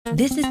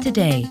This is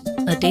Today,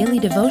 a daily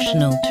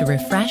devotional to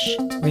refresh,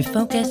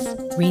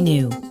 refocus,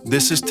 renew.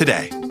 This is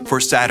Today for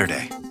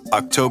Saturday,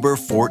 October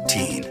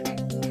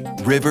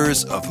 14.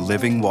 Rivers of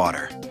living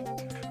water.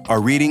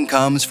 Our reading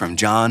comes from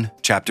John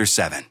chapter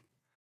 7.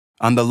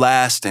 On the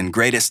last and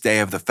greatest day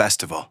of the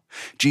festival,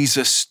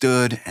 Jesus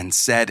stood and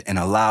said in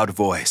a loud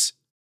voice,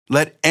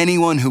 "Let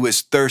anyone who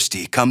is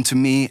thirsty come to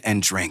me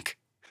and drink.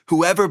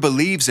 Whoever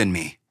believes in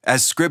me,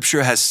 as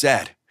Scripture has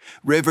said,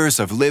 rivers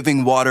of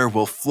living water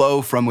will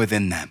flow from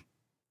within them."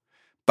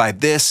 By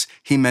this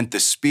he meant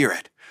the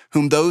Spirit,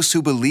 whom those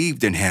who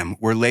believed in him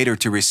were later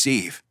to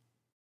receive.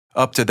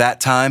 Up to that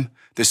time,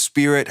 the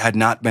Spirit had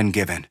not been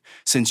given,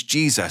 since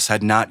Jesus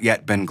had not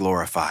yet been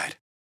glorified.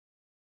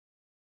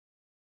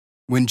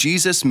 When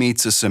Jesus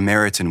meets a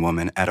Samaritan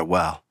woman at a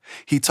well,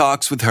 he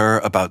talks with her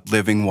about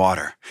living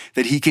water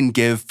that he can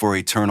give for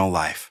eternal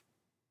life.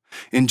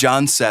 In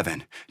John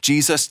 7,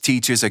 Jesus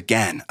teaches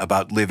again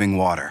about living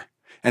water.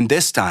 And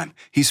this time,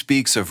 he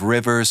speaks of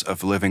rivers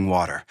of living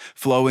water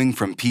flowing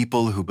from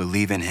people who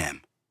believe in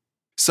him.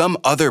 Some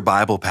other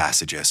Bible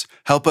passages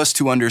help us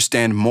to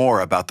understand more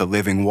about the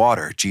living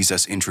water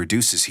Jesus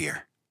introduces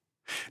here.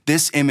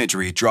 This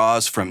imagery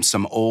draws from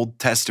some Old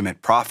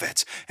Testament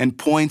prophets and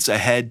points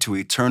ahead to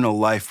eternal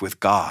life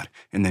with God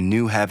in the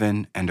new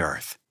heaven and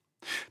earth.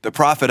 The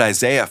prophet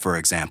Isaiah, for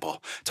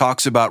example,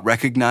 talks about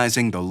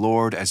recognizing the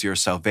Lord as your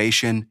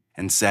salvation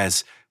and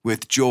says,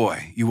 "With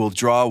joy you will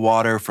draw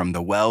water from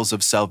the wells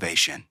of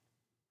salvation."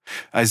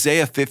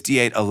 Isaiah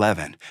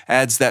 58:11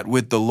 adds that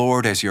with the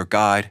Lord as your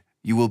guide,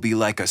 you will be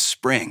like a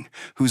spring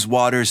whose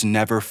waters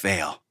never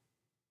fail.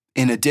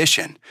 In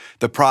addition,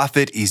 the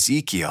prophet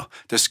Ezekiel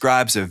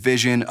describes a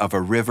vision of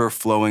a river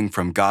flowing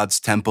from God's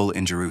temple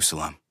in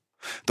Jerusalem.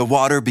 The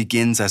water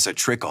begins as a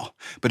trickle,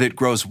 but it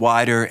grows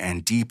wider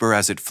and deeper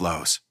as it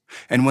flows.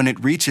 And when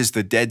it reaches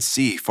the Dead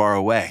Sea far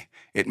away,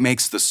 it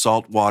makes the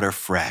salt water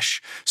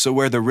fresh, so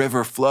where the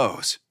river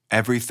flows,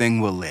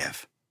 everything will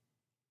live.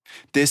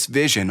 This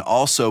vision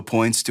also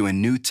points to a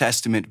New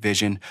Testament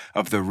vision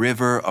of the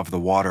river of the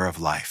water of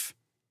life.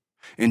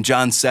 In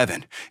John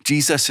 7,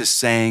 Jesus is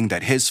saying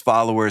that his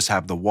followers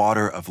have the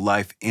water of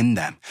life in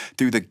them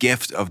through the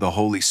gift of the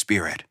Holy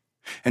Spirit,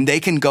 and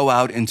they can go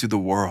out into the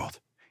world,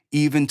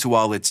 even to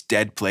all its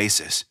dead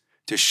places,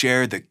 to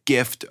share the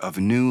gift of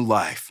new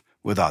life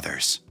with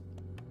others.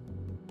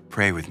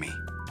 Pray with me.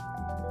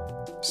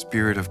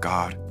 Spirit of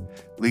God,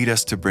 lead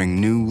us to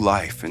bring new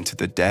life into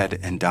the dead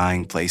and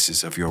dying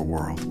places of your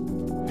world.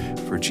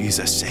 For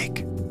Jesus'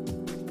 sake,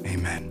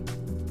 amen.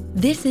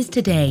 This is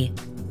Today.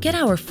 Get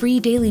our free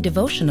daily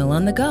devotional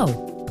on the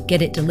go.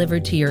 Get it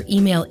delivered to your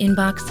email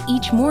inbox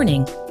each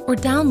morning or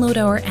download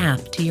our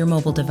app to your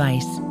mobile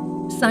device.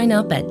 Sign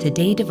up at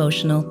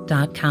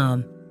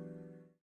todaydevotional.com.